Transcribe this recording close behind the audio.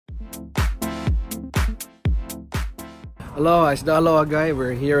Aloha, it's the Aloha Guy.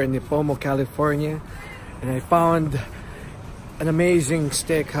 We're here in Nipomo, California, and I found an amazing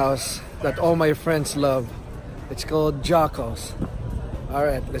steakhouse that all my friends love. It's called Jocko's.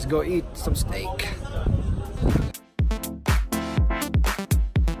 Alright, let's go eat some steak.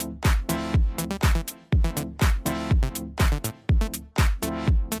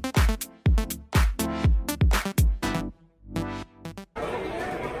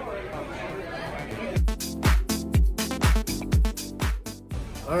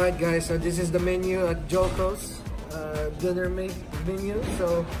 Alright guys, so this is the menu at Jocko's dinner menu,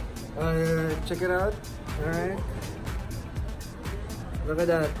 so check it out. Alright, look at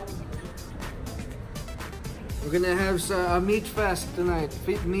that. We're gonna have a meat fest tonight,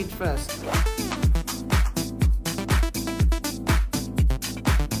 meat fest.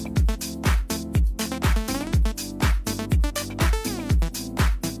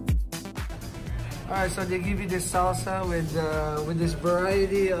 Alright, so they give you this salsa with this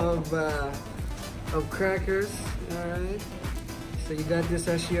variety of crackers. Alright, so you got this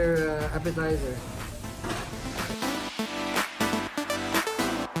as your appetizer.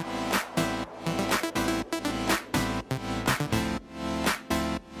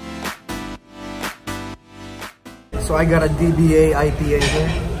 So I got a DBA IPA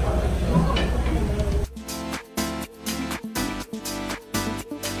here.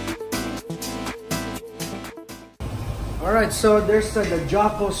 Alright, so there's the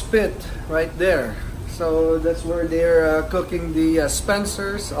Jocko's pit right there. So that's where they're cooking the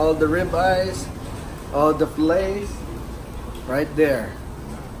Spencers, all the ribeyes, all the fillets. Right there.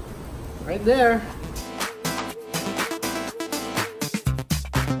 Right there.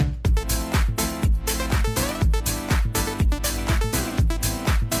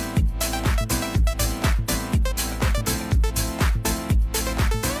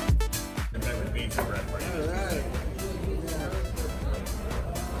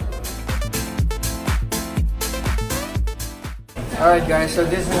 Alright guys, so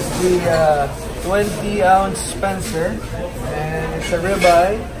this is the 20-ounce Spencer, and it's a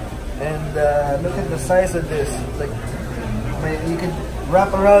ribeye, and look at the size of this. It's like, you can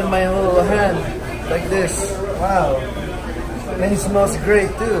wrap around my little hand like this. Wow. And it smells great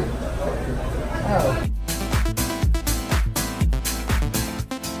too. Wow.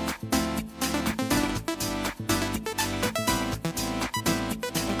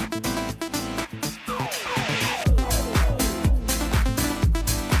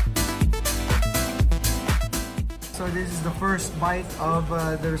 So this is the first bite of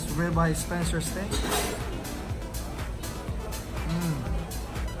the ribeye Spencer steak.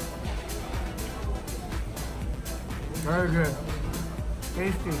 Very good.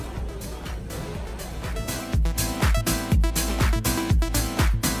 Tasty.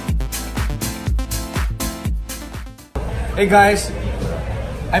 Hey guys,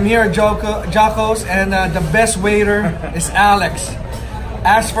 I'm here at Jocko's, and the best waiter is Alex.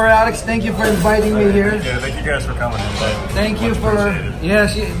 As for Alex, thank you for inviting me here. Yeah, thank you guys for coming. Thank you for,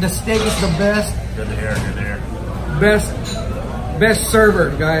 yes, the steak is the best. Good to hear, good to hear. Best server,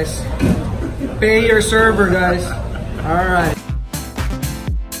 guys. Pay your server, guys. All right.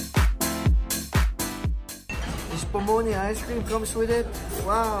 This pomoni ice cream comes with it.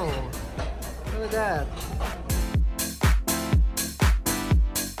 Wow, look at that.